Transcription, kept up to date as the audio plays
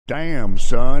Damn,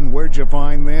 son, where'd you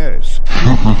find this?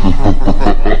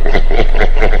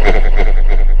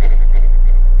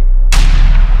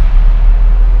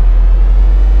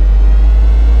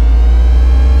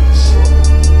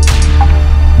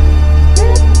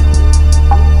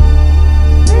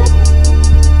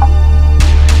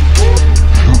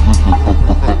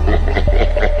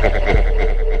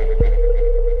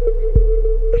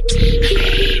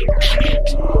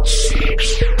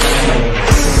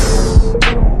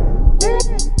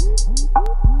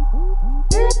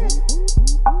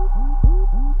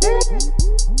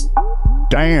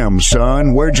 Damn,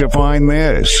 son, where'd you find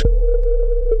this?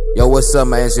 Yo, what's up,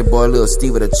 man? It's your boy Lil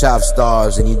Steve of the Chop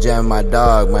Stars, and you jamming my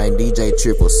dog, man, DJ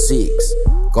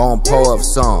 6ixx. Go and pull up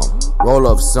some, roll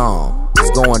up some.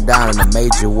 It's going down in a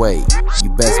major way. You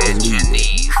best believe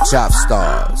it. Chop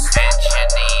Stars.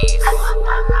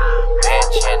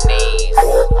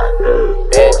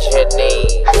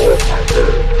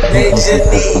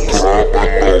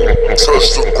 Touch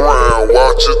the ground,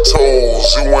 watch your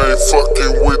toes. You ain't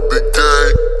fucking with the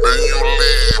gang, then you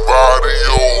leave.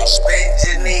 Adios. Bend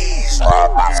your knees.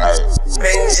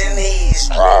 Bend your knees.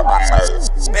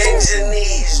 Bend your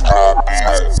knees.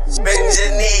 Bend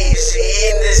your knees. She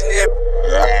in this nip.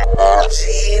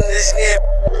 She in this nip.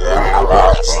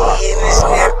 She in this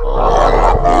nip.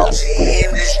 She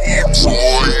in this nip. So it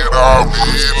I'll be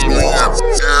in yeah,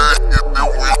 hit the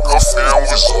week of fam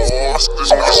with sauce.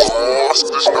 This no sauce,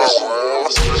 this no sauce, this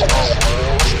no sauce.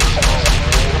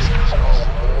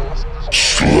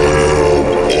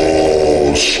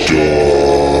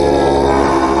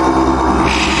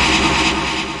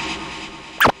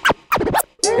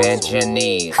 Bend your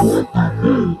knees.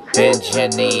 Bend your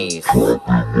knees.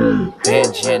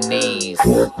 Bend your knees.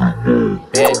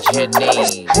 Bend your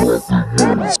knees.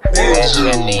 Bend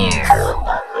your knees.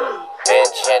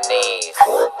 Bend your knees.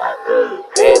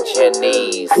 Bend your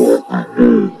knees.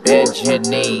 Bend your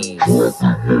knees.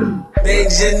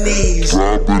 Bend your knees.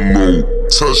 Drop it low,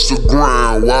 touch the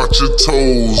ground, watch your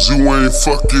toes. You ain't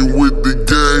fucking with the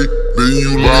gang, then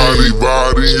you leave.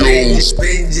 Adios.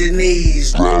 Bend your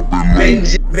knees. Drop it low.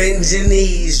 Bend your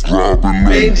knees. Drop it low.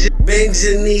 Bend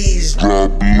your knees.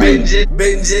 Drop it low.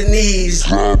 Bend your knees.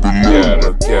 Drop it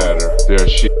low. Get her,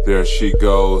 there she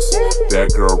goes. That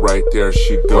girl right there,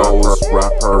 she goes.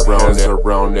 Wrap her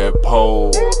around that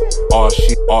pole. All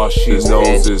she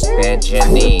knows is bend your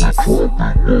knees.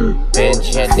 Bend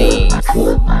your knees.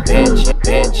 Bend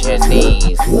your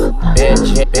knees. Bend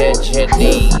your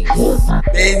knees.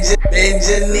 Bend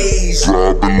your knees.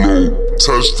 Drop it low,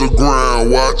 touch the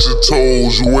ground, watch your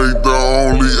toes. You ain't the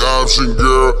only option,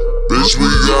 girl. Bitch, we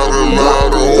got a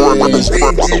lot of hoes.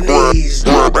 Bend your knees.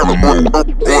 Drop it low.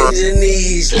 Bend your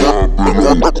knees. Drop it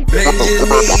low. Bend your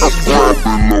knees. Drop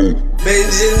it low.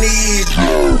 Bend your knees.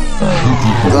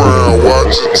 Ground,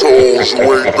 watch your toes. You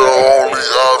ain't the only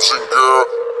option, girl.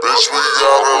 Bitch, we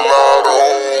got a lot of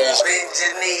hoes. Bend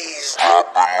your knees. Drop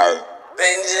it low.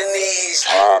 Bend your knees.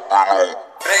 Drop it low.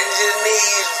 Bend your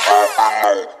knees. Drop it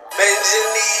low. Bend your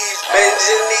knees. Bend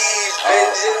your knees.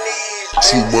 Bend your knees.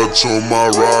 Too much on my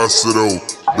roster though.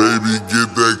 Baby, get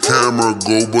that camera,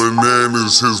 go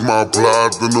bananas. Here's my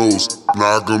platinos.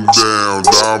 Knock 'em down,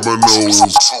 dominoes.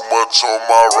 Too much on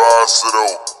my roster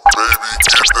though. Baby,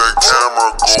 get that camera,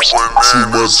 go bananas. Too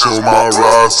much on my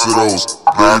roster though.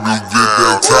 Baby, get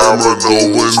that camera, go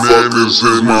bananas.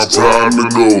 Here's my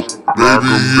platinos.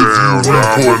 Baby, if you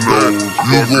report that,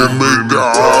 you gon' make the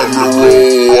honor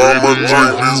roll. I'ma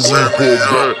drink this report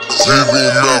back. You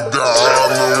gon' make the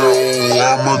honor roll.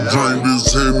 I'ma drink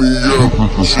this Henny up.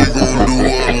 She gon' do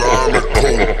a line of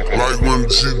coke. Like when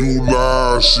she do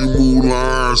live, she move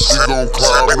lines. She gon'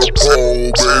 climb the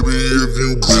pole, baby. If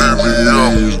you beat me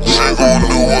up, she gon'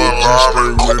 do a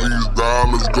line where these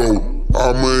dollars go.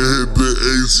 I'ma hit the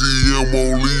ATM,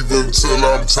 won't leave until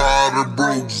I'm tired of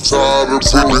broke, tired of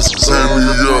Henny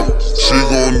up. She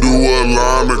gon' do a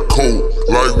line of coke.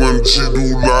 Like when she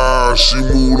do live, she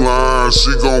move lines.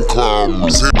 She gon' climb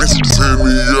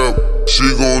Henny up. She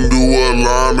gon' do a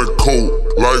line of coke.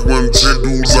 Like when she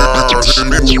do live, she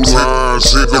move lines.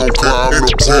 She gon' climb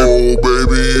the pole,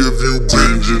 baby. If you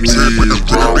bend your knees,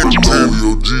 drop it low.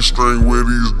 Your G-string where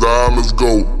these dollars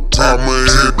go. I'ma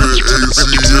hit the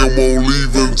ATM, won't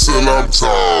leave until I'm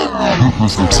tired.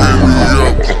 Henny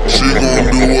up, she gon'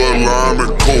 do a line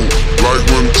of coke. Like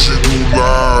when she do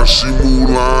live, she move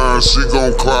lines. She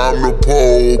gon' climb the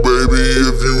pole, baby.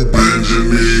 If you bend your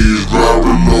knees, drop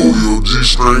it low. Your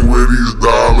G-string where these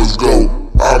dollars go.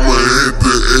 I'ma hit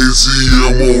the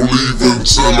ATM, won't leave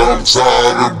until I'm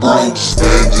tired of broke.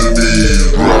 Bend your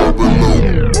knees, drop it low.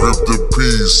 Rip the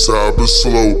piece, top it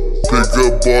slow. Pick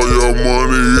up all your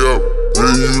money up.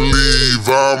 then you leave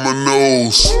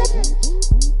ominous.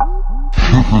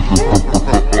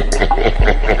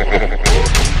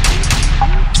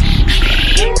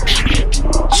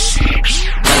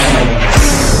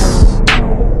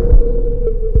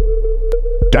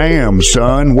 Damn,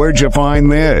 son, where'd you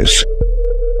find this?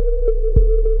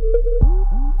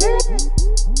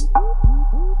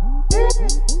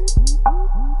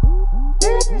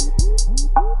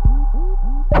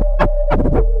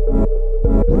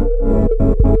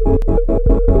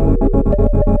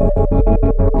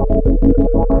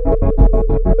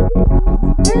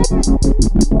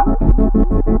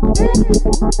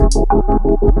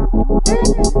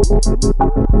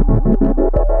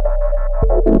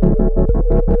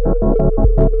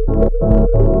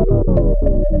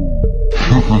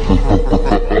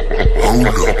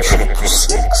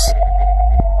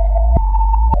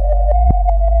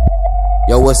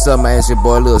 Yo, what's up, man? It's your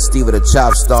boy Lil Steve of the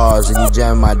tR1pL, and you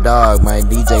jamming my dog, man,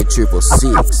 DJ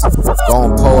 6ixx.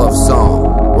 Gon' pull up some,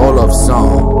 roll up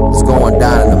some. It's going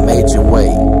down in a major way.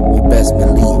 You best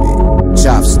believe it.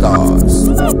 tR1pL.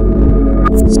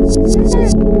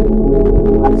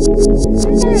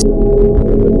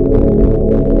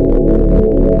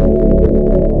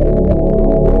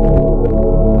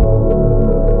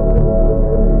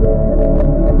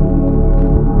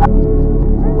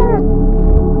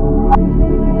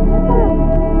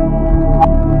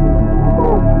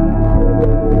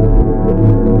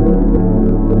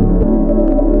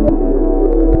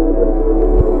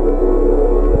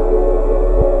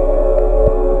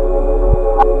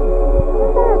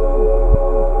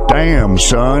 Damn,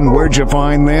 son, where'd you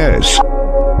find this?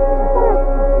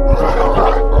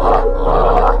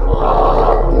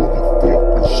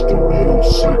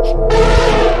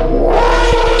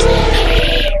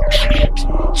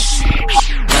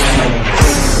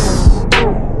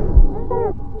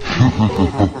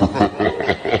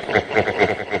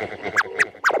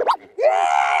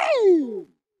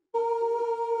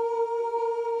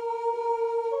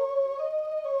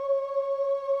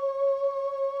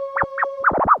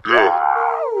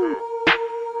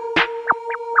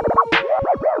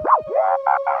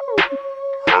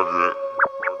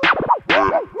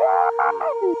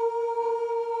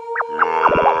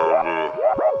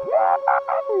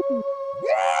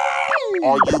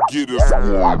 All you get is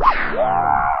one.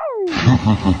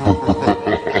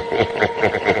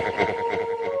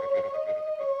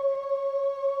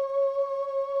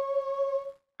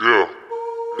 Yeah.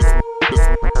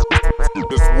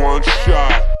 This one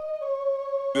shot.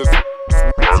 This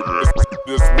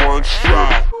one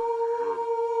shot.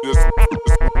 This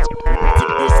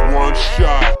one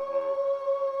shot.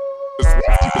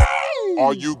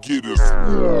 All you get is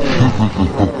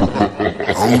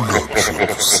hold up,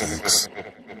 6ixx.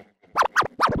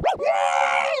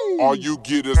 All you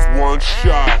get is one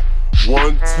shot,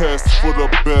 one test for the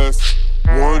best.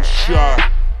 One shot,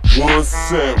 one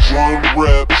set, one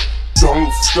rep.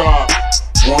 Don't stop.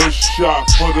 One shot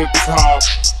for the top.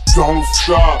 Don't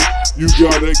stop. You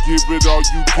gotta give it all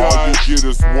you got. All you get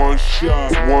is one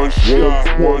shot, one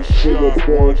shot, one shot,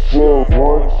 one shot,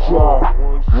 one shot,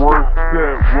 one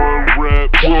set, one rep.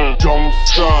 Don't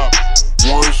stop.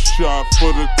 One shot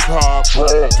for the top.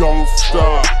 Don't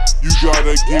stop. You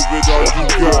gotta give it all you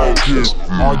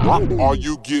got. All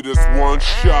you get is one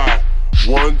shot,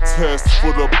 one test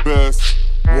for the best.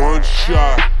 One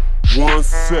shot, one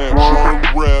set, one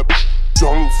rep.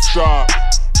 Don't stop.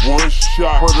 One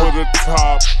shot for the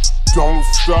top. Don't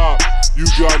stop. You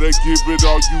gotta give it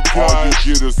all you got. All you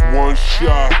get is one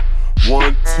shot,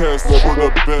 one test for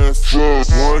the best.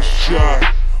 One shot,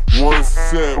 one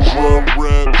set, one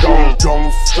rep.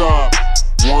 Don't stop.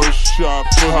 One shot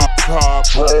for the top.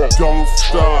 Don't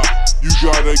stop. You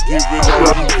gotta give it all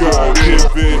you got.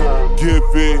 Give it, give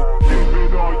it,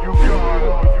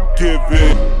 give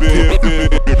it, give it,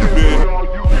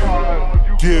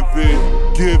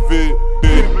 give it,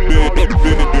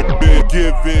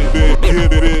 give it,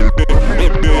 give it.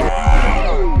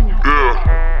 Yeah,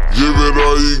 give it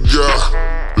all you got.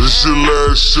 This your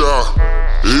last shot.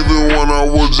 Even when I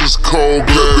was just cold,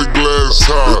 glad the glass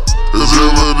hot. It's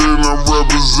evident I'm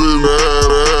representing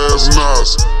ass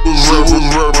knots. Was rapping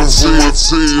for my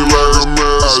team like a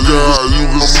mascot. You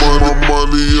can see my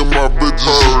money and my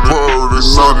bitches purr. They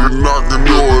said you knocking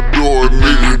door to door,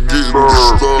 nigga getting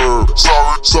disturbed.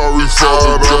 Sorry for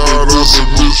the God, this is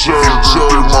this shirt.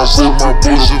 My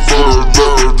bullshit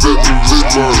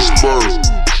first, first.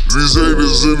 These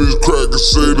haters and these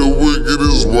crackers say the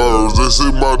wickedest words. They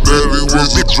say my daddy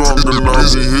was a drunk and I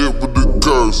be hit with the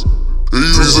curse. He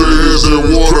used to hit that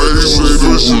water, he was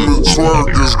fishing and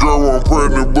twerk. His girl wasn't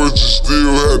pregnant, but she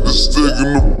still had to stick in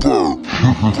the perk.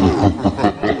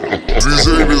 These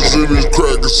haters in these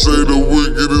crackers say the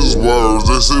wickedest words.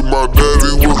 They say my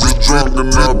daddy was a drunk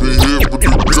and I be hit with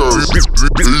the curse.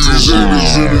 These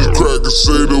haters in these crackers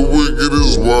say the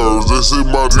wickedest words. They say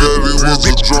my daddy was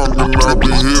a drunk and I be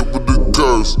hit with the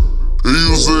curse. He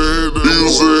used to hit that, he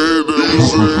used to hit that, he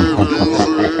used to hit that, he used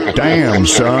to hit that. Damn,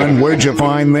 son, where'd you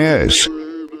find this?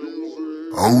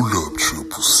 Hold up,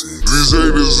 6ixx. These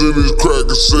haters in these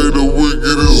crackers say the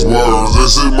wickedest words. They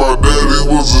say my daddy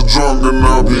was a drunk and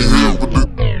I be hit with the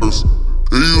curse.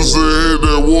 He used to hit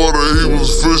that water, he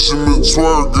was fishing and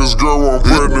twerk. His girl wasn't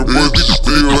pregnant, but she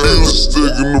still had to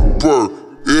stick in the perk.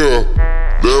 Yeah,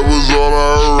 that was all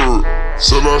I heard.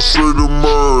 Said I straight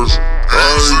emerged. I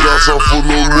ain't got time for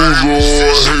no loser or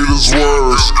haters'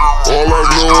 words. All I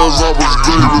know is I was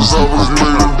great as I was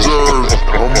made in judge.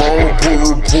 I'm all put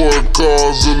report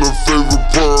cards in the favorite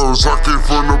purse. I came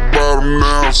from the bottom,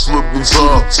 now I'm slipping to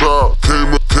the top.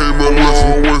 Came a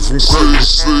long way from crazy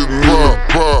sitting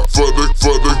pop. For the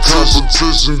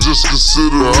competition, just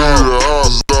consider me the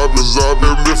odds. If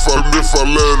I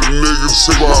let a nigga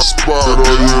take my spot,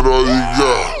 all you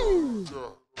got.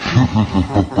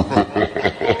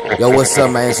 Yo, what's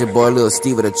up, man? It's your boy Lil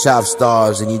Steve of the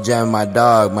tR1pL, and you jamming my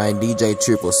dog, man, DJ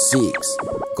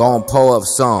 6ixx. Go and pull up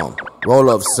some, roll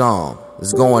up some.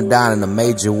 It's going down in a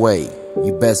major way.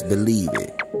 You best believe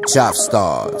it.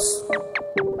 tR1pL.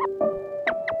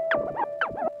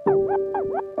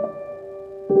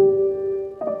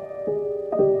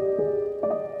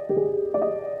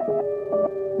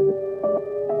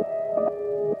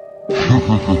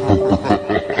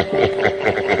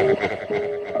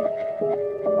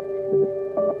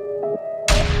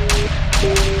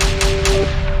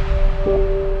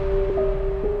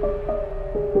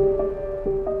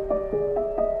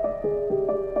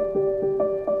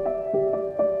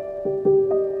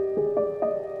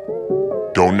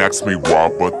 Don't ask me why,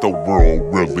 but the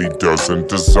world really doesn't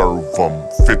deserve them.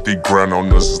 50 grand on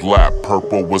his lap,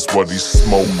 purple was what he's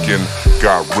smoking.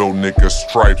 Got real nigga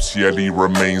stripes, yet he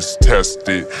remains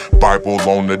tested. Bible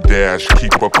on the dash,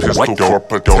 keep a pistol for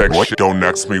protection. Don't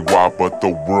ask me why, but the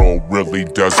world really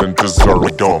doesn't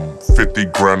deserve them. 50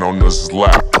 grand on his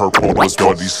lap, purple was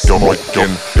what he's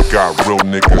smoking. Got real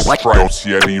nigga stripes,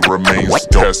 yet he remains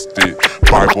tested.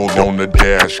 Bible on the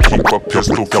dash, keep a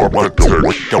pistol for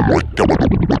protection.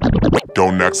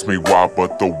 Don't ask me why,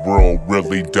 but the world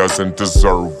really doesn't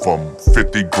deserve them.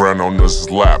 50 grand on his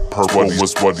lap, purple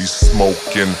was what he's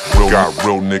smoking. Got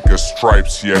real nigga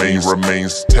stripes, yet he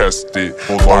remains tested.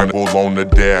 Bible on the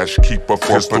dash, keep a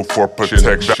pistol for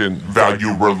protection.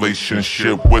 Value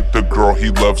relationship with the girl he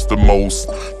loves the most.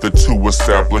 The two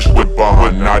established with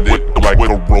bond, knotted like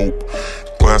a rope.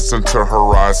 Glanced into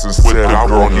her eyes and said, I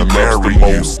wanna marry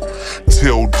you.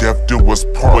 Till death do us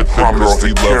part with the girl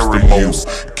he loves the most.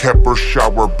 Kept her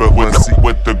shower Balenci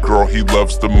with the girl he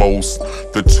loves the most.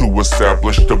 The two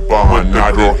established a bond,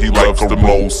 not the girl he loves the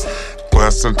most.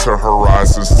 Glanced into her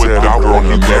eyes and said, I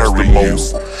wanna marry you.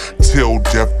 Till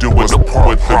death do us part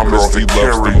with the girl he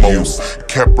loves the most.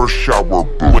 Kept her shower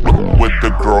with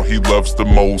the girl he loves the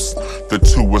most. The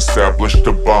two established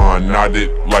a bond,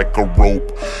 knotted like a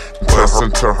rope. Glanced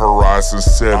into her eyes and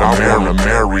said, I wanna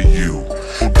marry you.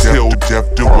 Till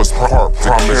death do us part,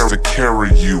 promise to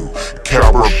carry you.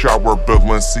 Kept her shower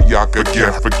Balenciaga,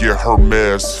 can't forget her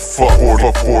mess. For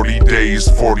 40 days,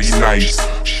 40 nights.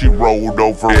 She rolled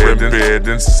over in bed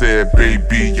and said,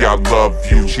 baby, I love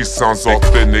you. She sounds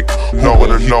authentic, no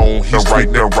one have known. He's right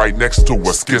there, right next to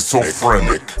a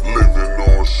schizophrenic. Living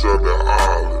on Sugar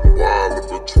Island, wild in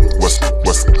between. What's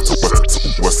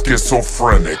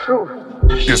schizophrenic?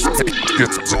 Schizophrenic.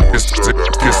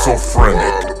 Schizophrenic.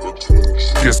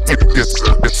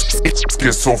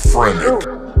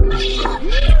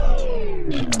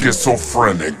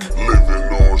 Schizophrenic. Living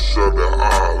on Sugar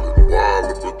Island, wild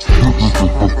in between.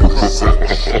 Living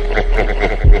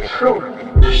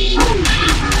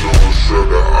on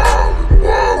Sugar Island,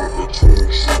 wild in between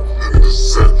truth and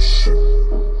deception.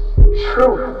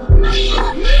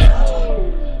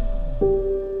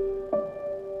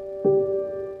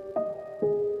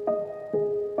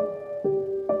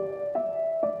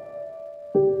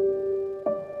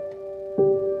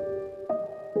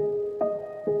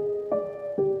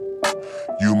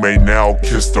 You may now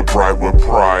kiss the bride with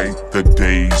pride. The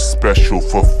day's special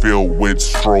fulfilled with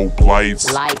strobe lights.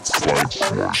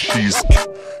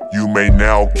 You may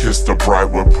now kiss the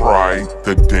bride with pride.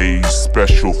 The day's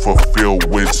special fulfilled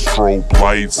with strobe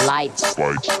lights.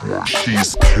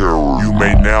 She's Karen. You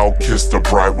may now kiss the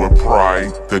bride with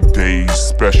pride. The day's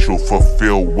special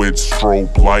fulfilled with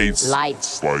strobe lights.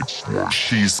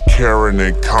 She's caring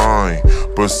and kind,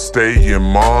 but stay in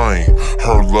mind,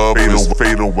 her love is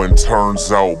fatal and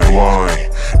turns out blind.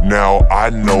 Now I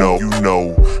know, you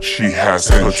know, she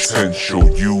has potential.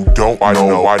 You don't, I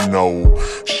know,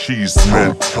 she's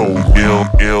mental.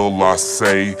 Ill, I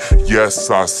say,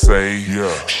 yes, I say.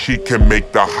 She can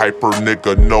make the hyper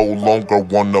nigga no longer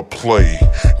wanna play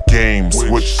games,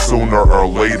 which sooner or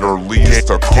later leads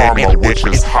to karma, which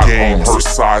is hot on her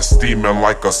side, steaming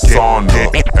like a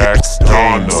sauna. Ask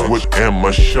Donna with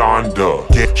Emma Shonda.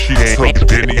 She took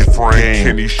Benny, Frank,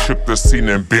 Kenny, shook the scene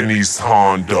in Benny's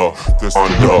Honda. This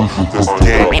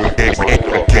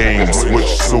games, which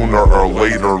sooner or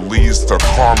later leads to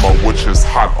karma, which is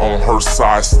hot on her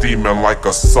side, steaming like a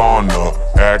sauna.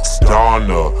 Ask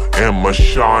Donna, Emma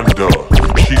Shonda.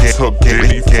 She took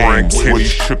Benny, Frank, Kenny,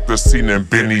 shook the scene in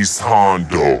Benny's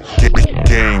Honda.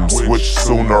 Games, which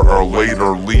sooner or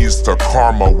later leads to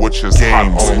karma, which is hot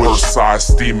on her side,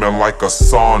 steaming like a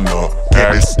sauna.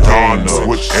 Ask Donna,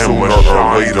 which sooner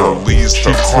or later leads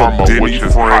to karma, which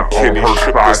is hot on her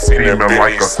side, steaming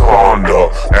like a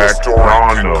sauna. Ask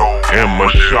Donna, Emma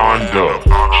Shonda.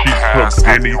 She took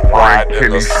Benny, Frank,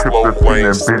 Kenny, shook the scene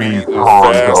in Benny's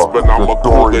Honda. The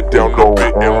story could go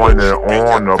on and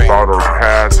on about her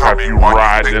past. Have you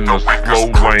ride in a slow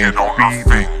lane,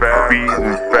 speeding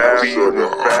fast,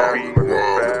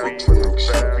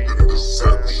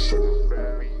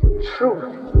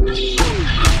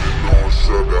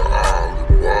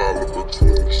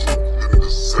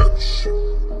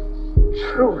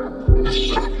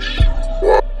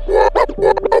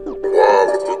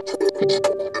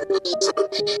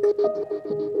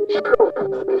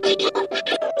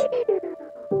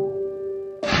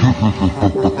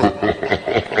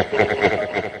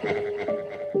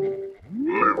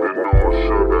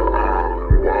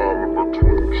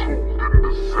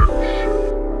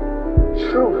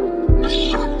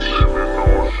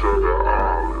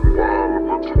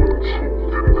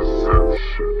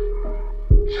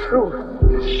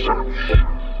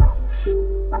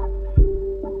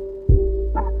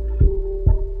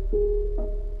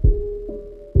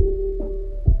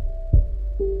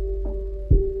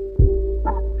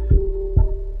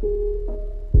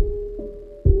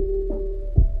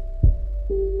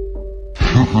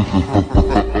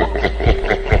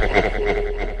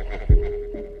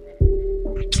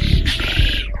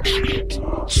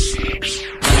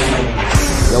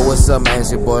 Yo, what's up, man?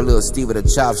 It's your boy Lil Steve of the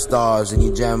tR1pL, and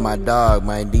you jamming my dog,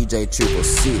 man, DJ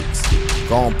 6ixx.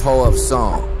 Gon' pull up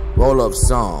song, roll up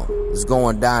song. It's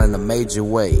going down in a major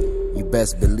way. You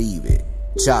best believe it.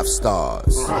 tR1pL.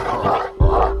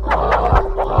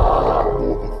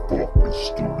 Motherfucking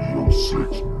Studio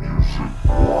 6 music.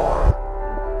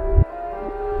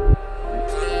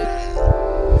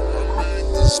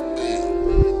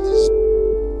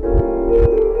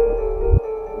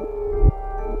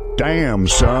 Damn,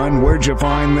 son, where'd you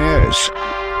find this?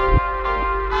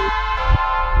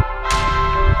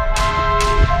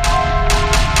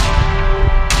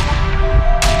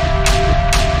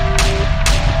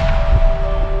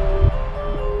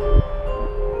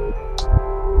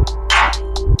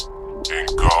 In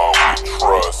God we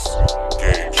trust,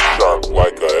 game sharp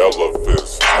like an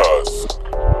elephant's tusk.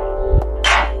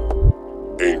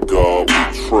 In God we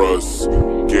trust,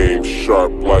 game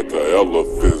sharp like an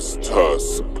elephant's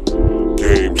tusk.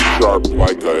 Game sharp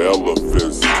like an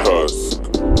elephant's tusk.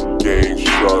 Game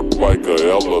sharp like an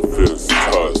elephant's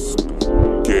tusk.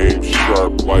 Game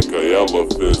sharp like an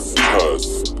elephant's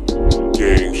tusk.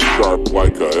 Game sharp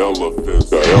like an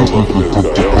elephant's.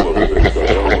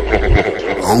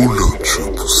 Hold up,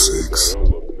 6ixx.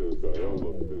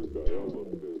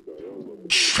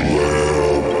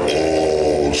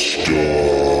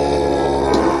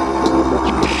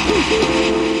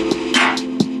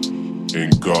 In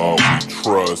God we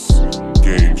trust,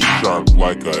 game sharp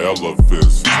like an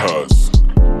elephant's tusk.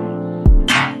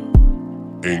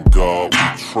 In God we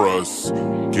trust,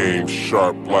 game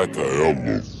sharp like an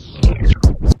elephant.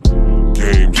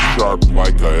 Game sharp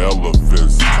like an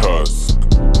elephant's tusk.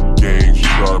 Game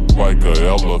sharp like an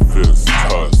elephant's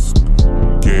tusk.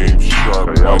 Game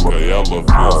sharp like an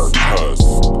elephant's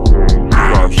tusk.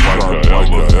 Game sharp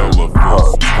like an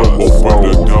elephant's tusk. When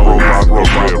the dog out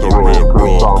the red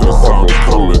rug, cause I'm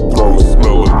coming through,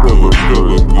 smelling good,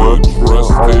 feeling good,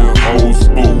 dressed in old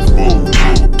school food.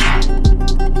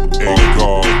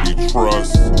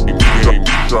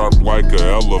 like an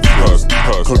elephant.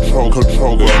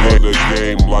 Control the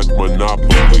game like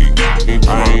Monopoly.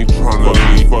 I ain't tryna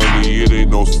be funny, it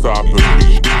ain't no stopping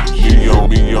me. She on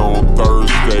me on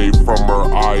Thursday from her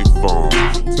iPhone,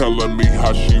 telling me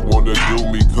how she wanna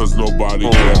do me cause nobody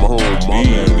at home. I'm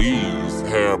at ease,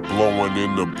 hair blowing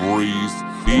in the breeze.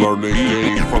 Learning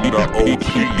game from the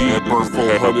OG at birth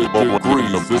 400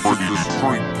 degrees. This is the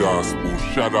street gospel.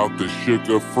 Shout out to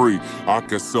Sugar Free. I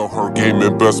can sell her game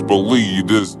and best believe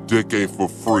this dick ain't for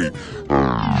free.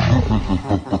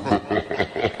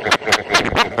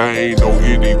 I ain't no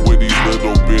itty witty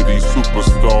little bitty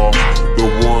superstar. The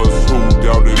ones who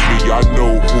doubted me, I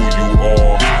know who you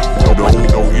are.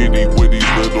 No itty witty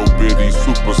little bitty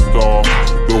superstar.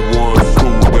 The ones who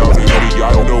doubted me, I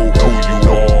know who you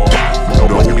are.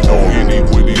 No itty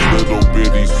witty little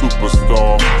bitty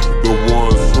superstar. The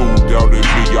ones who doubted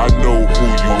me, I know who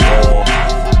you are.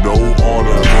 No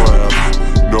autographs,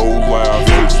 no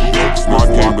laughs, jokes. My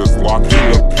game is locked in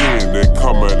a pen and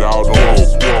coming out all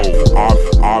swole.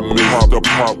 I missed the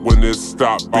part when it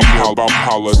stopped being about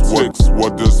politics.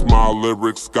 What does my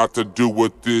lyrics got to do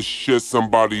with this shit?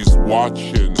 Somebody's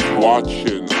watching.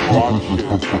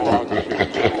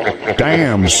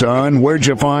 Damn, son, where'd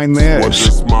you find this? What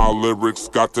does my lyrics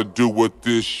got to do with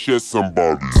this shit?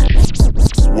 Somebody.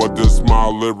 What does my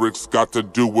lyrics got to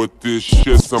do with this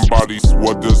shit? Somebody's.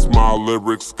 What does my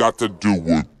lyrics got to do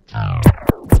with?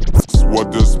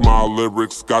 What does my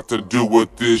lyrics got to do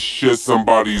with this shit?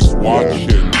 Somebody's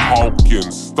watching,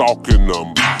 hawking, stalking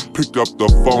them. Picked up the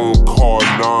phone, called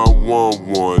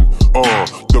 911.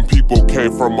 Them people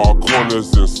came from our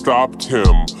corners and stopped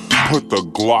him. Put the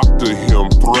Glock to him,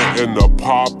 threatened to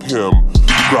pop him.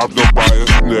 Grabbed him by his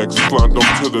neck, slammed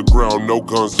him to the ground, no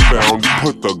guns found.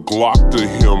 Put the Glock to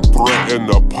him,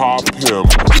 threatened to pop him.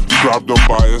 Grabbed him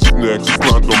by his neck,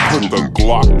 slammed him, put the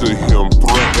Glock to him,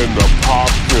 threatened to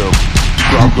pop him.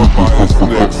 Grabbed him by his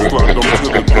neck, slammed him to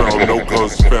the ground, no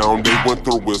guns found. They went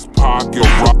through his pocket,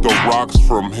 rocked the rocks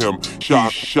from him.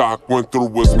 Shock went through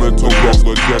his mental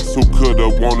Rolodex. Who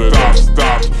could've wanted him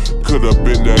stopped? Could've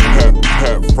been that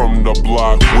pet from the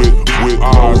block with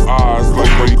eyes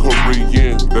like a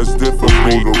Korean. That's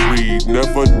difficult to read.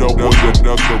 Never know what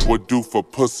another would do for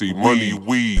pussy, money,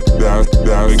 weed. That's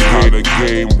how the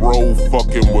game roll,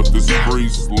 fucking with the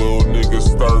streets. Little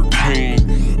niggas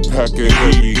 13, packing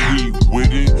heavy heat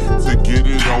with it to get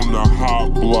it on the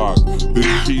hot block. The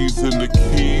cheese and the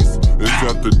keys is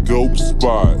at the dope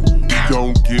spot.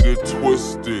 Don't get it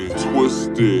twisted.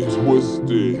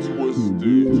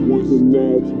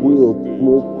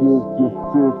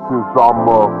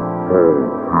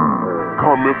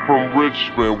 Coming from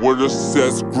Richmond, where the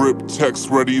sets grip text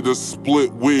ready to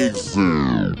split wigs.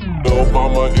 Lil'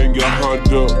 mama in your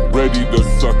Honda, ready to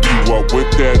suck you up.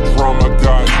 With that drama,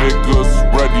 got niggas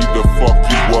ready to fuck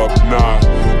you up. Not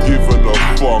giving a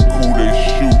fuck who they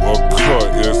shoot or cut.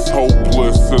 It's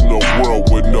hopeless in the world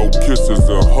with no kisses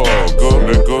and hugs,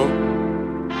 nigga.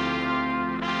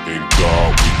 In God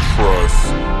we trust,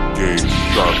 game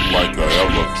sharp like an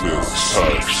elephant's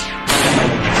tusk.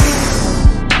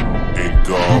 In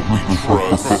God we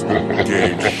trust,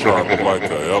 game sharp like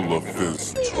an elephant's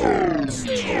tusk.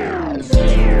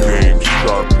 Game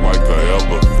sharp like an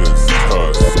elephant's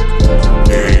tusk.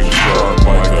 Game sharp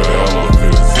like an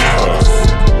elephant's tusk.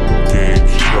 Game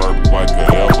sharp like an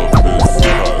elephant's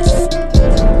tusk.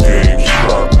 Game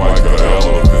sharp like an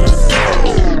elephant's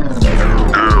tusk.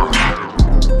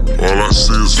 All I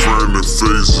see is friendly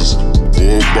faces.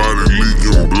 Whole body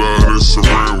leaking blood and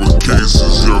surrounded with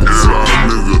cases. Young fly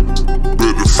nigga,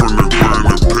 better from the grind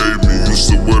and pay me. Used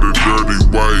to wear the dirty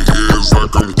white ears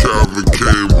like I'm Calvin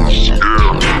Cambridge.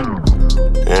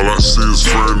 All I see is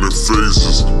friendly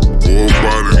faces. Whole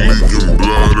body leaking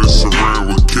blood and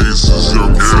surrounded with cases.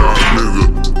 Young fly nigga,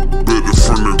 better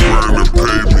from the grind and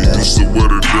pay me. Used to wear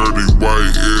the dirty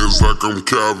white ears like I'm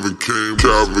Calvin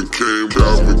Cambridge.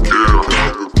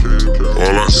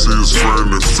 All I see is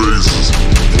friendly faces.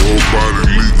 Whole body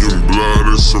leaking blood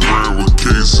and surrounded with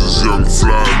cases. Young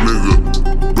fly nigga,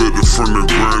 better from the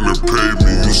grind and pay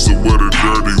me. Used to wear the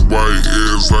dirty white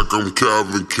ears like I'm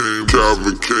Calvin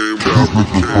Cambridge.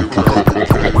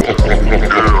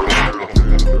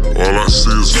 All I see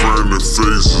is friendly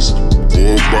faces.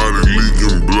 Whole body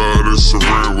leaking blood and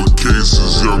surrounded with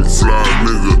cases. Young fly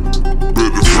nigga,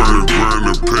 better from the grind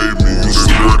and pay me. Used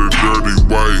to wear the dirty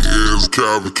white ears,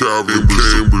 Calvin Cambridge.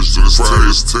 The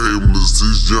price tameless.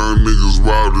 These young niggas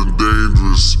wild and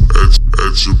dangerous.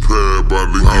 At your pad by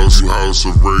the house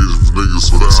of rage. Niggas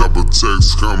foul, but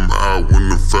texts come out when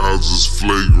the fouls is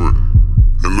flagrant.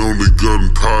 And only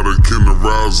gunpowder can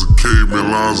arouse the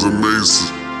caveman lines and maces.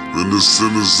 And the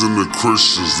sinners and the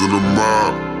Christians and the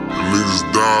mob. Niggas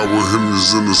die with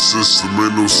Henry's in the system.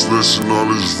 Ain't no snitching, all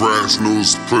these rats know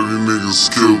it's plenty niggas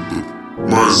killed them.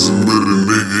 Might admit a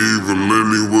nigga, even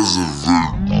Lenny was a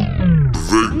victim.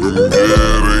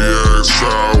 Yeah, they ask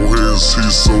how is he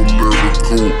so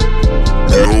lyrical.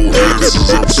 No answers,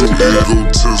 I'm so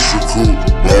egotistical.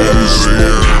 My homies they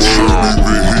ask how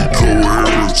even he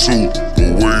coherent too.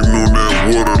 But waiting on that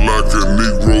water like a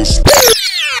Negro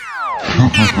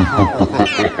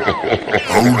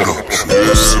Hold up.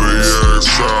 Yeah, they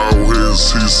ask how is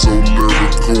he so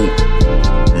lyrical.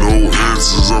 No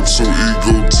answers, I'm so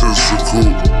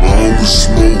egotistical. My homies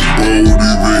smoke bold,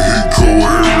 even he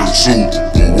coherent too.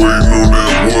 But waiting on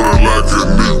that water like a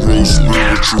Negro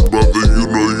spiritual. Brother, you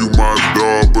know you my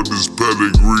dog, but this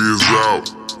pedigree is out.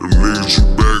 Them niggas you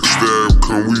backstab,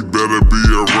 come we better be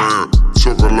around.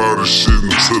 Talk a lot of shit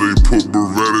until they put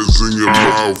Berettas in your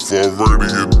mouth. Already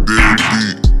a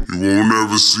deadbeat. You won't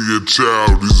ever see a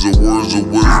child, these are words of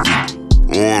wisdom.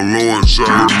 On launch,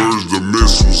 I emerged the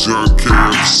missiles, young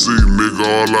KFC, nigga,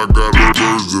 all I got is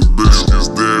birds and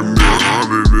biscuits. Damn near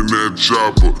 100 in that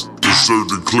chopper. Insert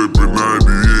the clip in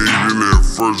 98 in that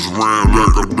first round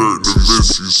like I'm Dirk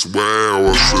Nowitzki. Swag,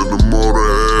 I send them all to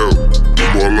hell.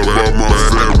 I'm all about my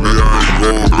family, I ain't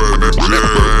going back to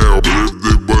jail. But if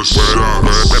they bust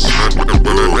shots, well, take them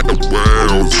out.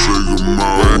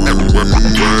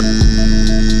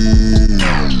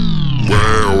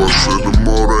 Well, I send them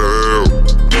all to hell.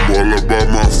 I'm all about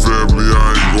my family, I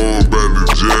ain't going back to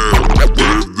jail.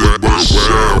 But if they bust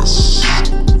shots,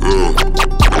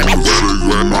 I'ma take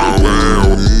them out. Well,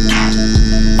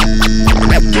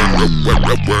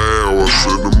 I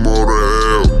send them all to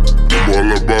hell. I'm all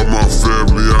about my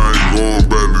family, I ain't going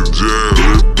back to jail.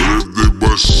 But if they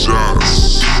bust shots,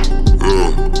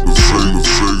 I'ma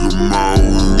take them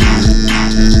out.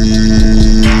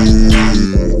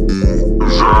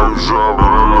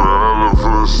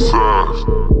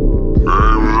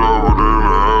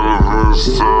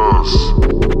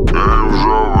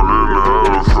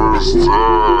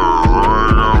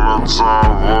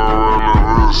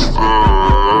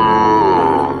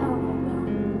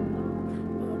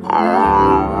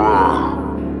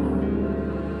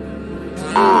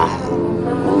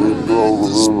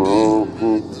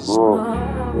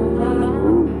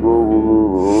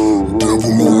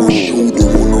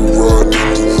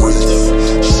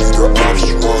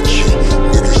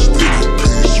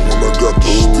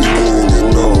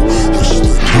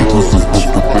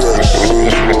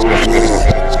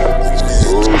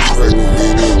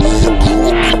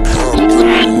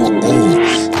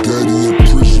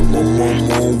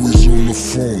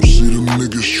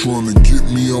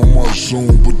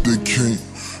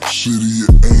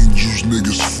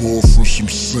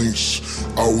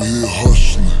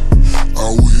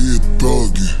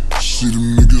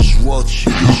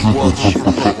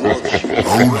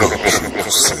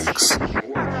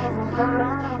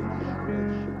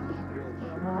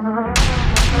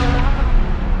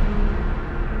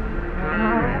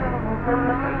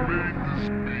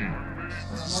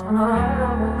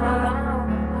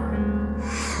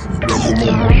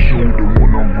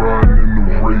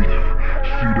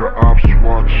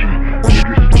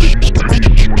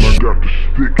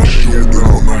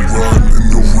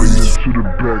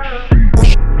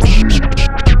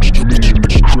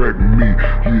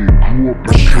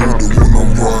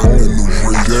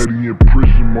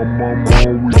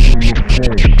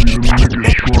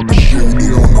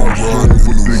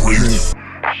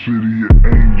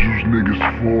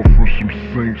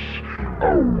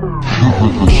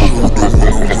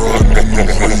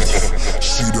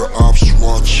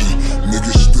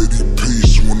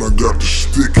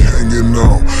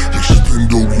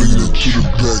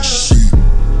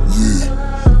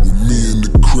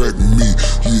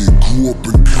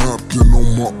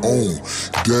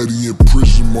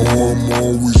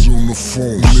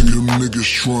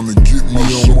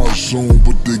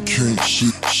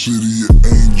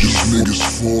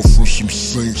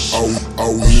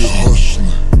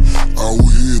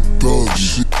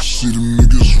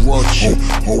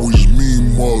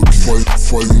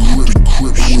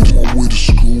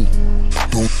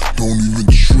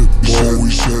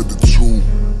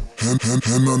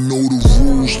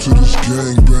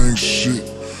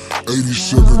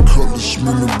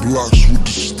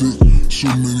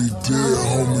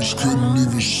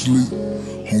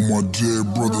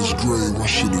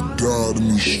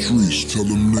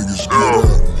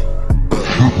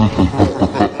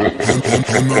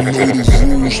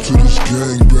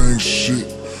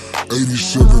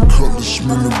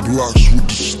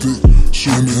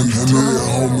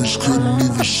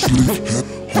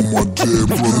 On my dead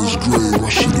brother's grave, I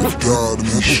should've died in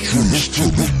these streets.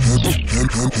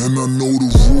 And I know the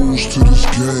rules to this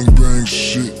gangbang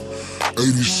shit.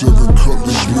 87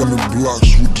 cutlass running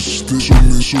blocks with the stick. So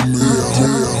many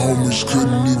dead homies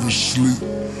couldn't even sleep.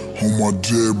 On my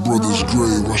dead brother's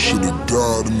grave, I should've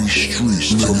died in these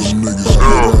streets. Tell them niggas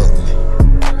get at me.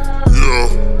 Yeah,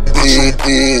 bitch, I'm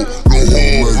no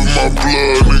hope in my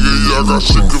blood, nigga. Y'all got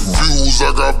shit confused.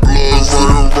 I got blood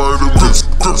right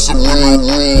Crips up in the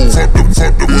room. Fuck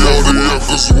the party up,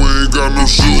 cause we ain't got no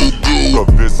shit to do.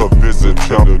 A visit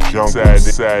jump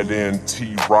sat in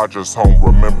T. Rogers' home.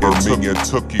 Remember me and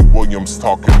Tookie Williams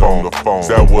talking on the phone.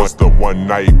 That was the one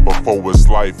night before his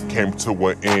life came to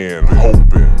an end.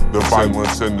 Hoping the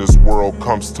violence in this world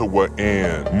comes to an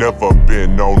end. Never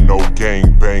been on no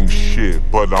gang bang shit,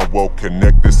 but I'm well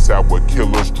connected. Sat with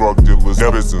killers, drug dealers,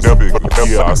 business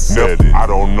figures. Yeah, I said it. I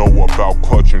don't know about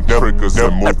clutching triggers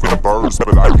and moving birds,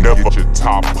 but I can get your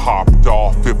top popped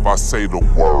off if I say the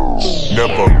word.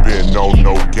 Never been on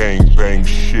no gang bang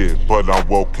shit, but I'm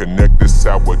well connected.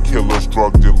 Sat with killers,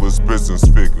 drug dealers, business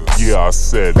figures. Yeah, I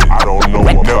said it. I don't know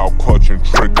about clutching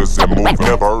triggers and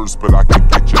moving birds, but I can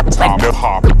get your top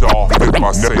popped off if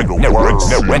I say the word.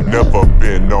 Never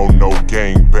been on no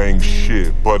gang bang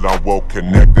shit, but I'm well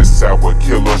connected. Sat with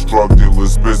killers, drug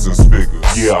dealers, business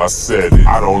figures. Yeah, I said it.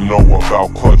 I don't know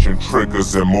about clutching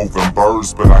triggers and moving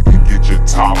birds, but I can get your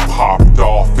top popped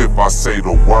off if I say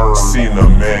the word. Seen a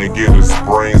man get his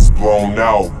brains blown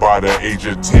out by the age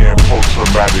of 10.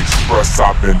 Post-traumatic stress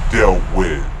I've been dealt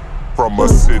with. From a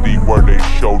city where they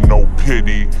show no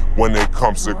pity when it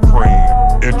comes to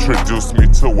cream. Introduce me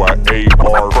to an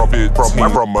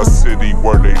AR-15. From a city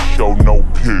where they show no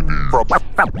pity.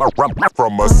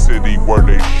 From a city where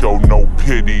they show no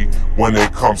pity when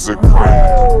it comes to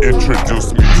cream.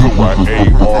 Introduce me to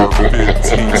an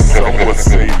AR-15. Some would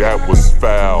say that was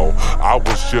foul. I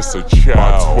was just a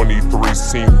child. 23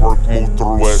 seen work move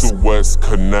through Suez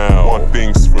Canal. One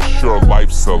thing's for sure,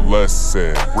 life's a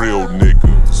lesson. Real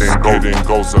niggas. And getting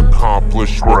goals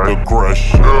accomplished with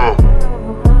aggression. Yeah,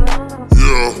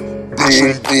 bitch,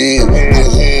 I'm no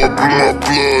hard in my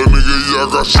blood, nigga. Y'all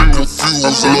got shit confused.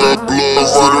 I got blood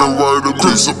right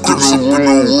Crips up in the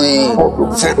room.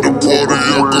 Fuck the party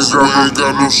up, cause we ain't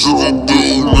got no shit to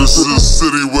do. This is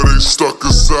city where they stuck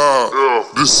inside.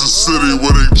 This is city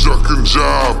where they juck and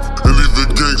jive. And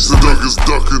even gangsta niggas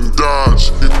duck and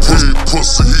dodge. He ain't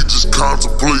pussy, he just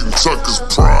contemplating tuck his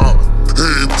pride. He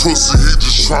ain't pussy, he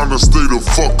just tryna stay the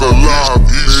fuck alive.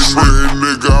 Hey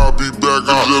nigga, I'll be back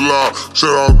in July. Shout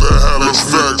out to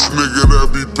Halifax, nigga, that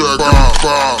be back in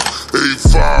 5.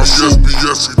 85,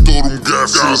 SBS, he throw them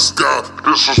gas in the sky.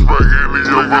 Disrespect any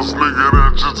of us, nigga,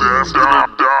 that just asked me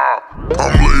to die.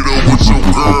 I'm laid up with your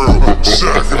girl,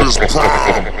 Shaq in his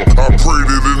prime. I prayed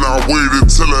it and I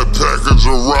waited till that package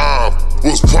arrived.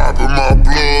 What's poppin' my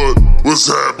blood?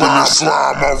 What's happening?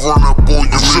 Slime, I run up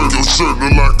on your shirt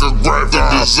look like a graphic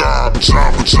design.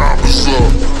 Choppers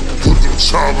up, put them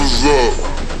choppers up.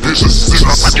 Hit the stick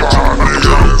slide,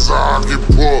 nigga, that's how I get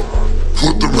pumped.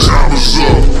 Put them hammers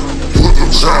up, put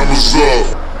them hammers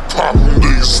up. Pop them,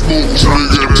 they smoke,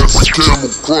 nigga, that's camel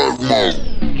crud mode.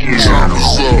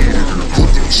 Choppers up, put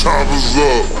them choppers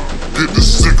up. Get the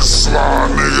stick slide,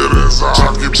 nigga, that's how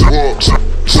I get pumped.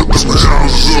 Put them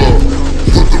hammers up,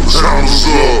 put them hammers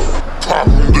up. Pop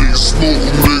them, they smoke,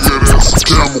 nigga, that's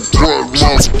camel crud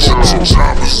mode.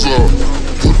 Choppers up,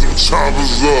 put them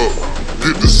choppers up.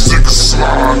 Get the stick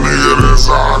slide, nigga, that's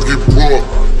how I get pumped.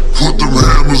 Put them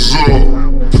hammers up,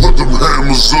 put them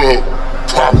hammers up.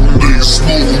 Pop them, they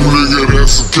smoke, nigga,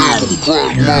 that's a camel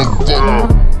crud motherfucker.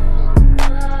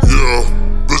 Yeah,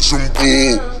 bitch, I'm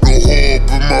bull. No hope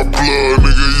in my blood,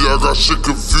 nigga. Y'all got shit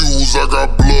confused. I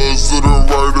got blood to the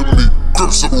right of me.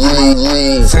 Crips up in the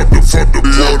room. Fuck the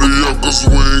party up, cause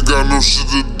we ain't got no shit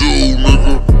to do,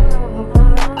 nigga.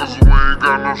 Cause we ain't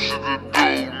got no shit to do,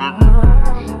 nigga.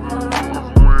 Cause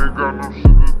we ain't got no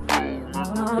shit to do,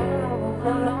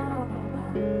 nigga.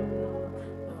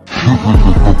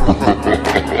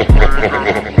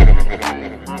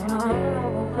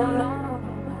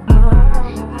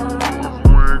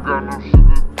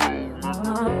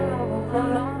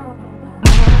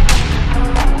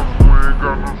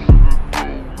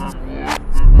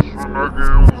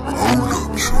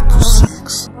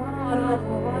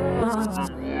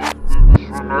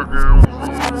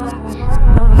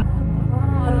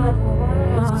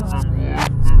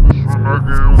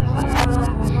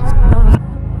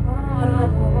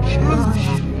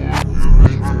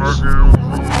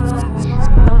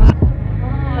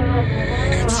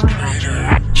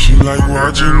 She like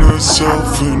watching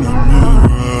herself in the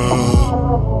mirror,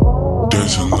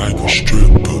 dancing like a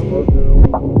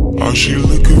stripper. All she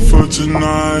looking for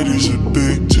tonight is a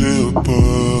big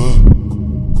tipper.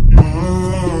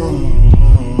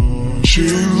 She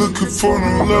ain't looking for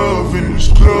no love in this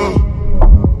club.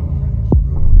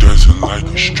 Dancing like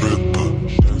a stripper.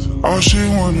 All she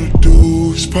wanna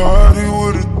do is party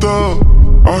with a thug.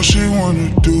 All she wanna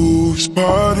do is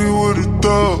party with a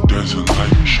thug. Dancing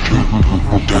like a stripper.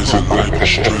 Dancing like a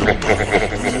stripper.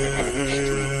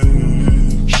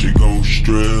 She gon'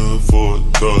 strip for a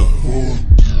thug.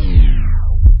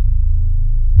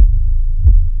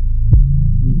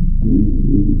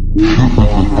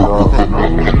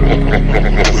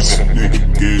 Pussy nigga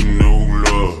get no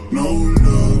love, no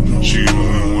love. She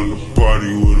only wanna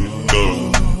party with a thug.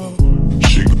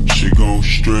 She gon'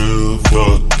 strip for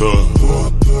a thug.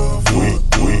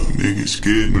 Weak niggas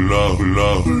getting love.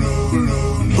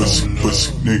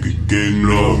 Pussy nigga getting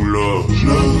no love.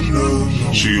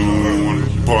 She only wanna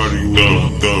party with a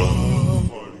thug.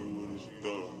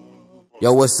 Yo,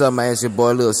 what's up, man? It's your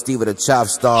boy Lil Steve with the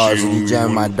tR1pL, and you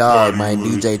jamming my dog, man,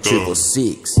 DJ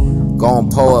 6ixx. Gon'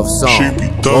 pull up some,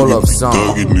 roll up some.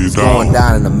 It's going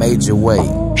down in a major way.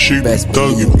 Best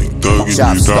believe me,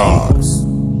 tR1pL.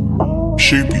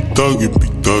 She be thuggin'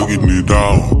 it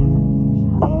out.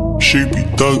 She be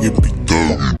thuggin'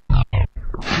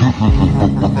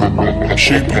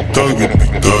 She be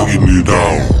thuggin' it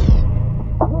out.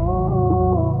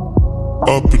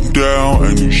 Up and down,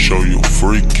 and you show you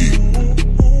freaky.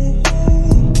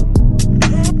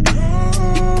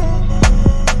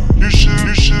 You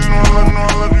shit on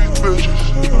all of these bitches.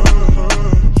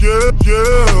 Yeah.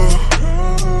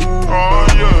 Oh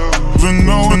yeah. Even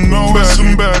though there's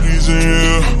some baddies in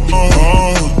here.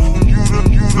 You the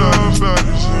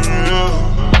baddies in here.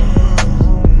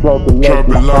 Drop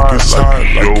it like it's hot,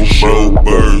 like your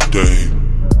birthday.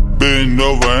 Bend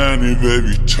over, honey,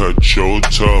 baby, touch your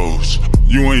toes.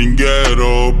 You ain't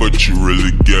ghetto, but you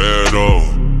really ghetto.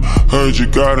 Heard you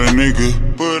got a nigga,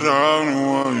 but I don't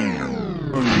want you.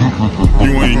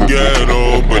 You ain't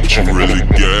ghetto, but you really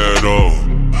ghetto.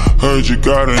 Heard you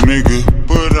got a nigga,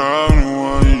 but I don't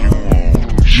want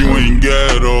you. You ain't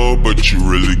ghetto, but you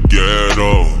really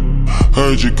ghetto.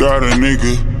 Heard you got a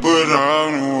nigga, but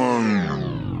I don't want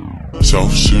you. So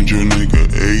send your nigga,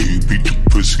 ayy, beat the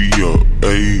pussy up,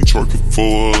 ayy. Twerking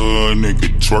for a nigga,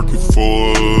 twerking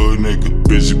for a nigga.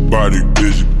 Busy body,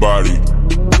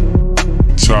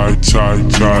 tight,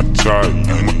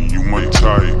 and you my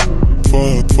type.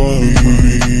 Fuck me,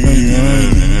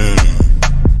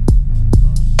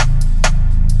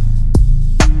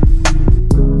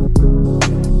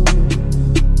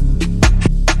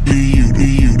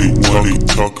 you, they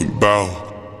talking about.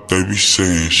 They be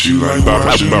saying she like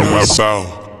watching herself.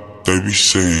 They be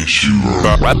saying she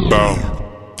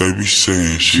bow. They be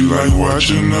saying she like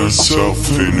watching herself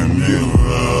in the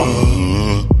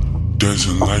mirror.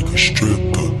 Dancing like a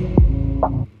stripper.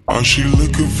 All she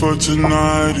looking for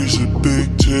tonight is a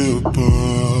big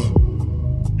tipper.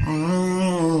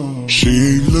 She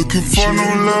ain't looking for no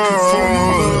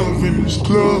love in this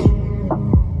club.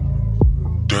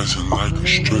 Dancing like a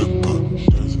stripper.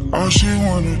 All she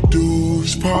wanna do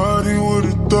is party with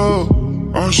a thug.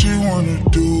 All she wanna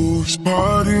do is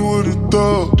party with a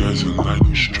thug. Dancing like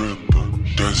a stripper.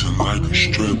 Dancing like a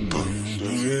stripper.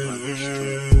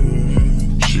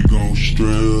 She gon'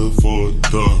 strip for a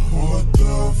thug.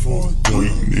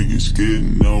 Weak niggas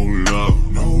getting no love.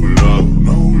 No love,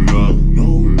 no love, no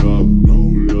love, no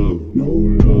love, no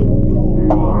love.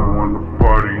 Wanna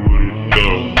party with a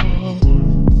thug.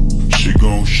 She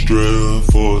gon' strip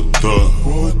for a thug.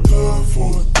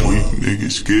 Weak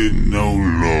niggas getting no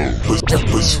love.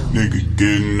 Pussy nigga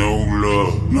getting no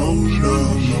love. No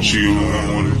love. She only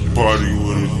wanna party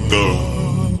with a thug.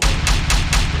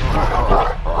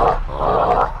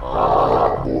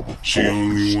 She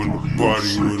only wanna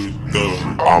party with a thug.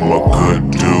 I'm a good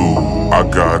dude, I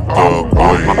got thug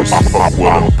ways. Fuck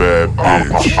with a bad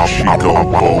bitch, she go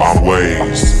both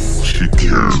ways. She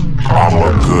cute. I'm a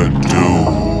good dude,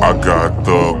 I got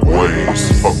thug ways.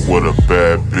 Fuck with a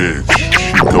bad bitch,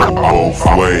 she go both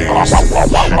ways.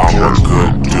 I'm a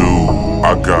good dude, I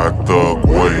got thug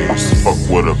ways. Fuck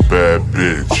with a bad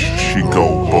bitch, she go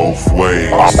both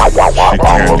ways. She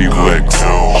candy licked,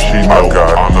 she know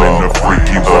I'm in the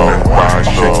freaky women ride,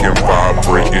 shaking,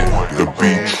 vibrating, the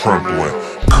beat trembling.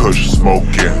 Kush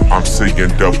smoking, I'm seeing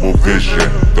double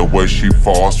vision. The way she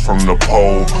falls from the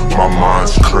pole, my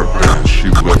mind's tripping. She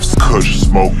lifts Kush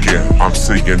smoking, I'm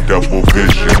seeing double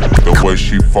vision. The way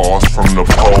she falls from the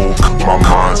pole, my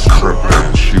mind's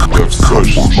tripping. She lifts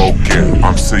Kush smoking, smoking,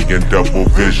 I'm seeing double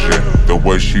vision. The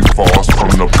way she falls from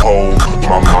the pole,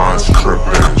 my mind's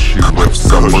tripping. She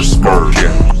lifts up her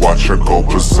smoking, watch her go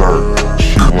berserk.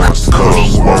 She wants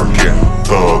thug working,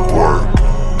 thug work.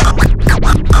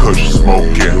 Kush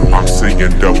smoking, I'm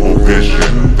seeing double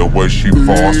vision. The way she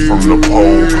falls from the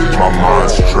pole, my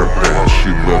mind's tripping. She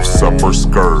lifts up her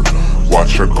skirt,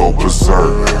 watch her go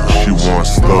berserk. She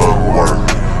wants thug work,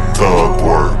 thug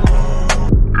work.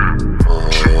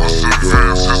 She was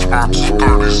advanced, about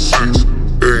 36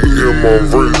 AM, I'm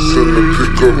racing to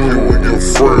pick up you and your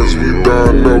friends. We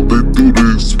dine out, they do the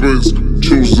expense,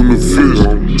 choosing the fish,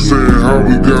 saying how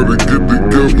we gotta get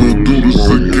together, do this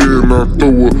again. I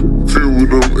throw a few of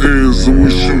them ends and we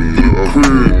shoot through the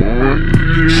crib.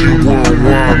 She want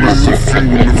wine, it's a few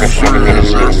in the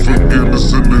fridge. Ask forgiveness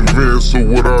in advance, so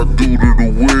what I do to the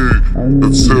wig,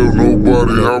 and tell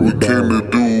nobody how we came to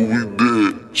do what we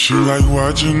did. She like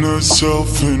watching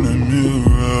herself in the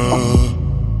mirror,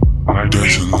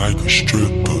 dancing like a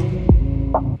stripper.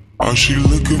 All she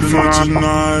looking for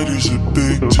tonight is a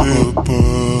big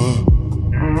tipper.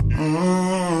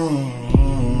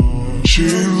 She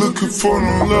ain't looking for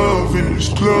no love in this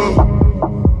club,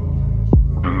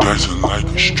 dancing like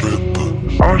a stripper.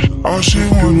 All she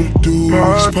wanna do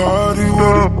is party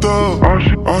with a thug.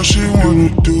 All she wanna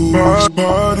do is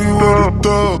party with a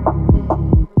thug,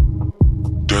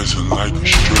 dancing like a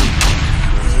stripper.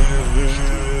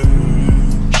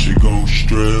 She gon'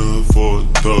 strip for a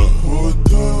thug.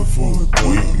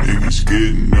 Weak niggas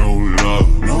get no love.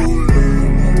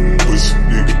 Pussy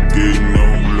nigga get no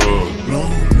love.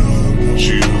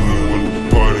 She only wanna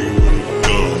party with a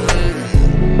thug.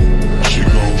 She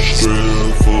gon'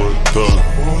 strip for a thug.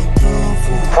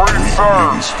 Weak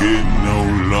niggas get no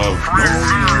love.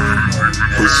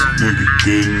 Pussy nigga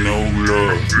get no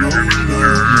love.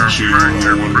 She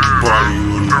only wanna party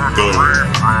with a thug.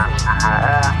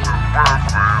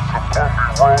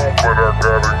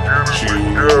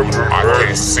 I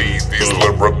can't see these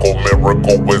lyrical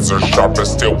miracle wizards, sharp and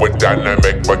still with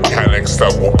dynamic mechanics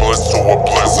that will bliss to a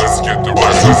blizzard. Let's get the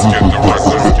rest, let's get the rest,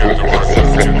 let's get the rest,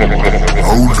 let's get the rest.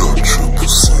 Hold up,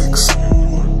 6ixx.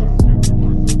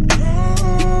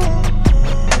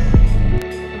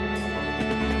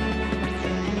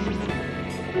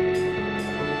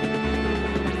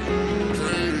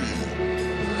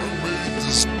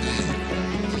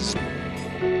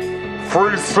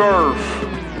 Free surf.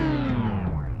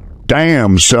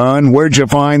 Damn, son, where'd you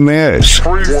find this?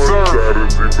 Free surf.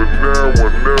 Even now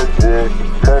or never.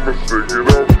 Mama said get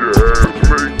off your ass,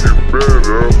 make it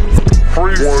better.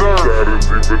 Free surf.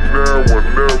 Even now or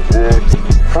never.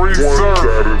 Free surf.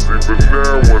 Even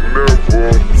now or never.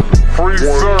 Free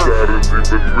surf.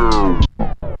 Even now.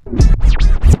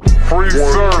 Free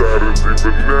surf.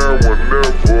 Even now or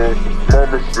never.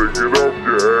 Mama said get off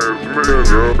your ass, make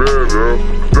it better.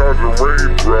 Dodging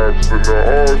raindrops in the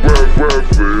hard weather.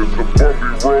 It's a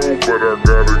bumpy road, but I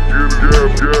gotta get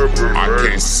it, I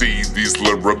can't see these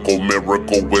lyrical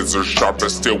miracle wizards, sharp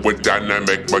and still with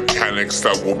dynamic mechanics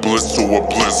that will bliss to a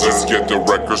blizzard. Let's get the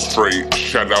record straight.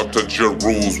 Shout out to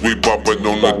Jeru's, we bumping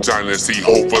on the dynasty.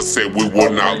 Hova said we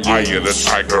will not lie, the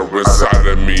tiger inside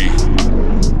of me.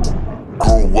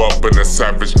 Grew up in a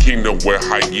savage kingdom where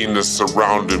hyenas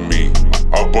surrounded me.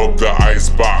 Above the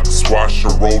icebox, watch the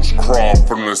roach crawl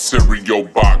from the cereal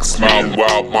box.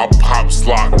 Meanwhile, my pops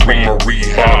locked from a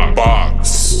rehab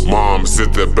box. Mom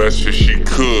did the best shit she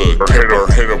could, kept her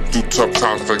head up through tough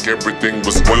times like everything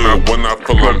was good. When I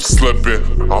feel I'm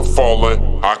slipping, I'm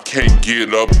falling, I can't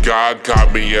get up. God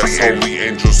got me, as holy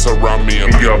angels surround me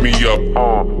and pick me up.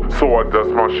 So I dust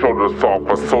my shoulders off,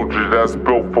 a soldier that's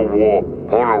built for war.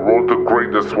 On a road to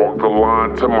greatness, walk the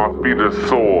line till my feet are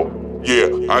sore. Yeah,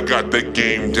 I got that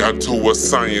game down to a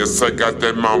science. I got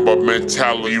that Mamba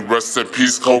mentality. Rest in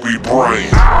peace, Kobe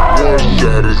Bryant. One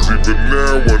shot is even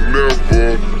now or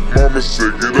never. Mama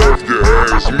said get off your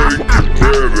ass, make it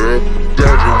better.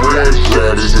 Dodging one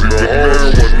shot is even now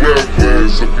or never.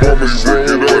 So mama said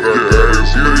get off your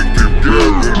ass, make it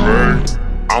better, man.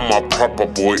 I'm a proper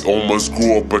boy, almost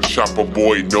grew up a chopper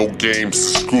boy. No games,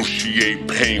 excruciate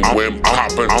pain when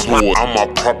popping to it. I'm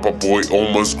a proper boy,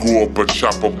 almost grew up a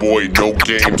chopper boy. No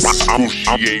games,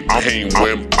 excruciate pain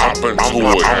when popping to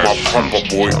it. I'm a proper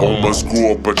boy, almost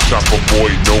grew up a chopper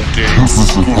boy. No games,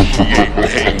 excruciate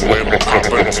pain when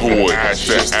popping to it.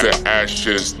 Ashes to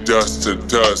ashes, dust to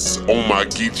dust. Oh my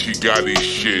Geechee Gotti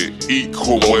shit,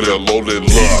 equal with a loaded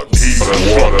luck.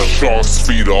 Water shark's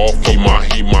feet off of my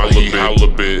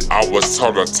halibut. I was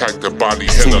taught to attack the body,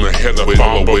 hit a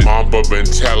Mamba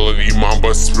mentality,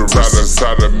 Mamba spirit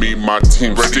inside of me. My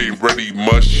team ready,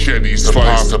 machetes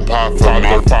slice to pie for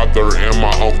me. Father and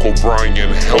my Uncle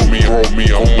Brian help me, roll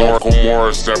me. Uncle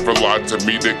Morris never lied to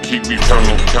me to keep me from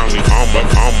county.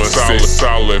 I'm a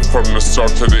solid from the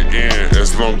start to the end.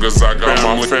 As long as I got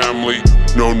my family,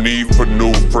 no need for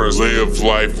new friends. Live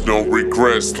life, no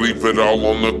regrets, leave it all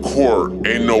on the court.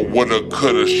 Ain't no woulda,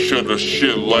 coulda, shoulda,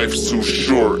 shit, life's too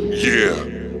short, yeah.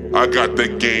 I got the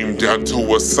game down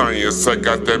to a science. I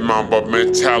got that Mamba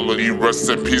mentality. Rest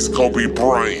in peace, Kobe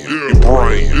Bryant. Shotgun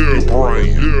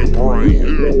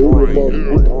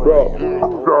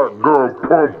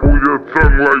pump on your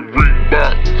tongue like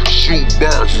ViiBE.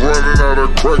 Shootbox running out of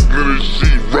crack in the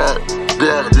sheetrock.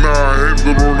 Glock 9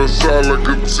 handled on the side like a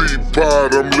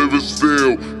teapot. I'm living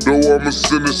still, though I'm a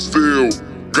sinner still.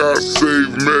 God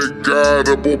save, met God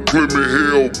up on Plymouth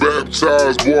Hill.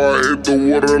 Baptized, boy, I hit the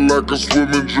water like a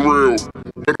swimming drill.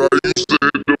 But I used to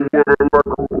hit the water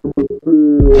like a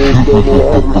swimming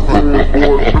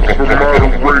drill. Just for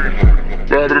moderation.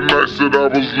 Lot of nights that I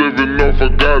was living off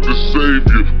of God the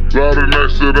Savior. Lot of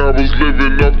nights that I was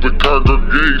living off the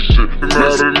congregation.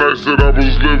 Lot of nights that I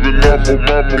was living off of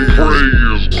mama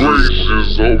prayers.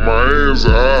 Gracious, oh my hands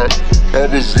are high. I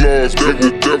was lost in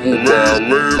the devil by a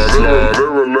landslide.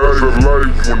 Everlasting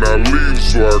life when I leave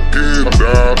so I can't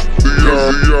die.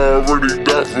 He already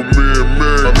died for me and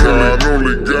mankind.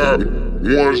 Only got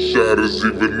one shot, is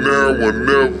even now or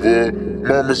never.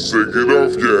 Mama said get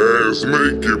off your ass,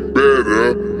 make it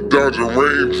better. Dodging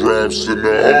raindrops in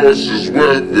the harshest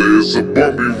weather. It's a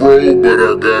bumpy road, but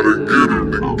I gotta get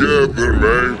it together,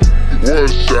 man. One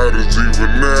shot is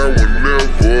even now or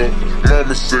never.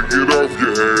 Mama said get off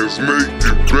your ass, make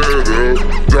it better.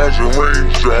 Dodging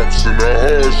raindrops in the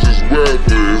harshest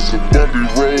weather. It's a bumpy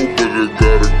road, but I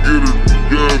gotta get it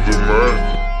together,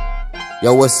 man. Yo,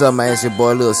 what's up, man? It's your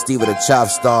boy Lil Steve of the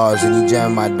COMMENTATOR, and you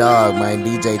jamming my dog, man,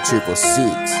 DJ tR1pL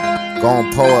 6ixx.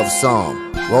 Gon' pull up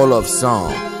some, roll up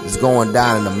some. It's going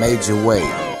down in a major way.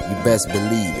 You best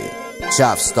believe it.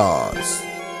 COMMENTATOR.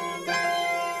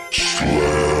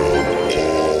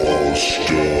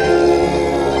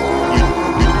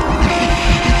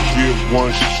 Get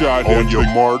one shot on your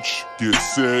march, get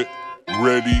set,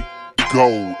 ready,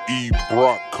 go. E.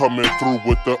 Brock coming through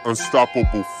with the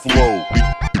unstoppable flow.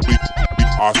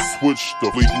 I switch the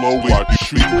flow, I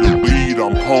shoot the lead,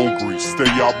 I'm hungry, stay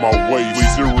out my way,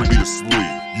 seriously.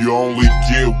 You only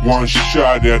get one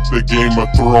shot at the Game of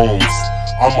Thrones.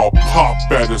 I'ma pop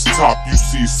at his top, you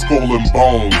see skull and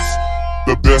bones.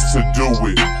 The best to do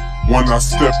it, when I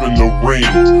step in the ring,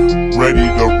 ready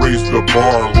to raise the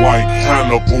bar like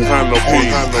Hannibal.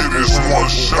 It is one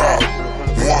shot,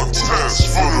 one test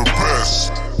for the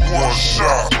best. One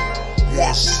shot,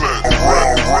 one set,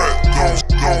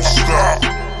 don't stop.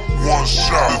 One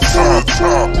shot to the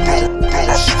top,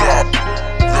 don't stop.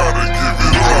 Gotta give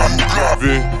it all you got.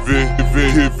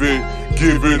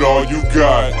 Give it all you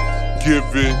got. Give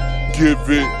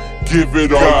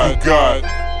it all you got.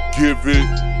 Give it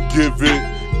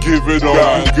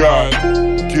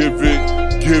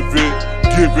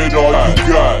all you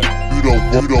got. You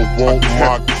don't want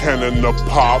my cannon to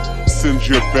pop. Send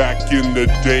you back in the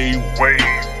day, way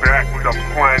back to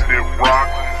Planet Rock.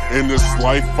 In this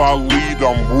life I lead,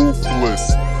 I'm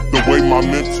ruthless. The way my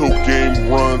mental game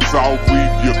runs, I'll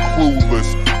leave you clueless.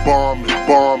 Bomb it.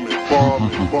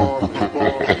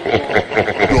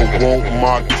 Don't want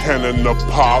my cannon to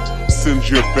pop. Send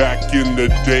you back in the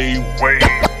day, way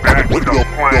back to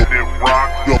Planet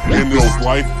Rock. In this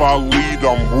life I lead,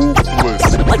 I'm ruthless.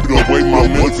 The way my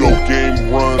mental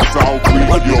game runs, I'll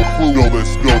leave you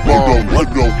clueless. You don't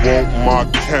want my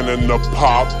cannon to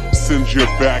pop. Send you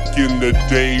back in the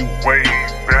day, way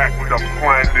back to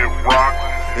Planet Rock.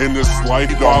 In this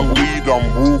life I lead,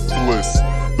 I'm ruthless.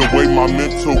 The way my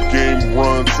mental game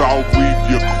runs, I'll leave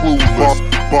you clueless.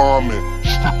 Bombing,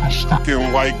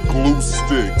 sticking like glue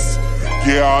sticks.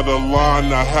 Get out of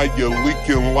line, I had you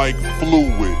leaking like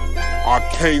fluid. I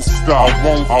can't stop,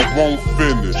 I won't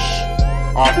finish.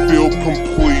 I feel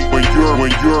complete when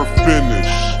you're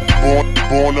finished.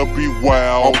 Born to be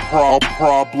wild, a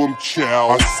problem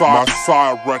child. My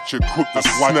side ratchet quick to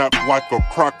snap like a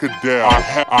crocodile.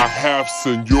 I have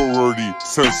seniority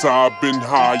since I've been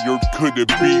hired. Could it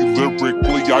be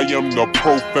lyrically I am the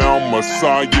profound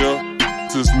messiah?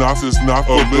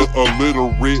 illiterate.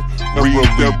 Read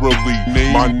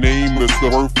my name is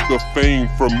worth the fame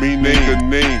for me. Nigga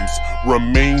names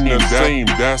remain the same.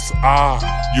 That's I.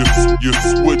 You're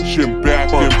switching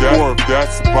back and forth.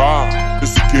 That's by.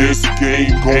 This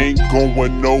game ain't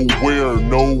going nowhere.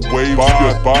 No way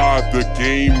goodbye. The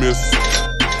game is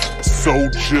so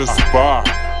just by.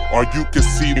 Or you can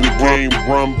see the game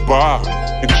run by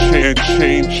and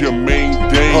change your main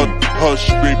name. Hush,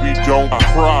 baby, don't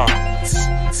cry.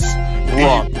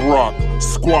 Rock,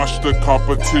 squash the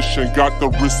competition. Got the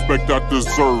respect I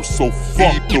deserve, so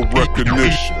fuck the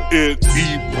recognition. It's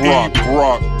Brock,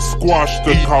 squash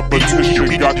the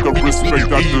competition. Got the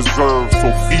respect I deserve,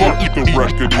 so fuck the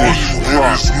recognition.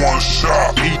 Rock, one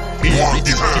shot, one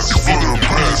test for the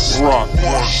best. Rock,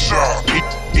 one shot,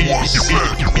 one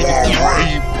set, one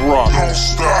rep. Rock, don't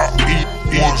stop.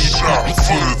 One shot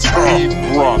for the top.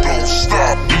 Rock, don't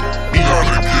stop.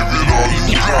 Gotta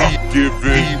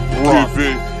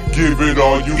give it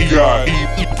all you got.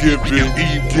 Give it all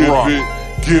you got.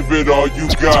 Give it all you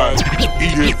got.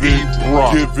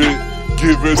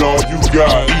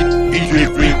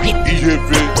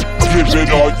 Give it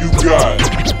all you got.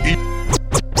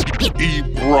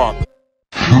 Brock.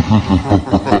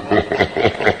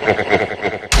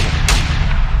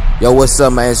 Yo, what's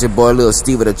up, man? It's your boy Lil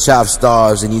Steve of the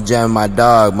tR1pL, and you jamming my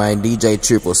dog, man, DJ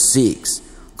 6ixx.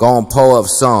 Gon' pull up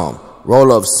some,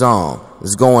 roll up some.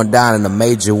 It's going down in a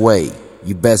major way.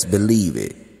 You best believe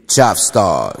it.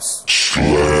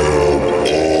 tR1pL.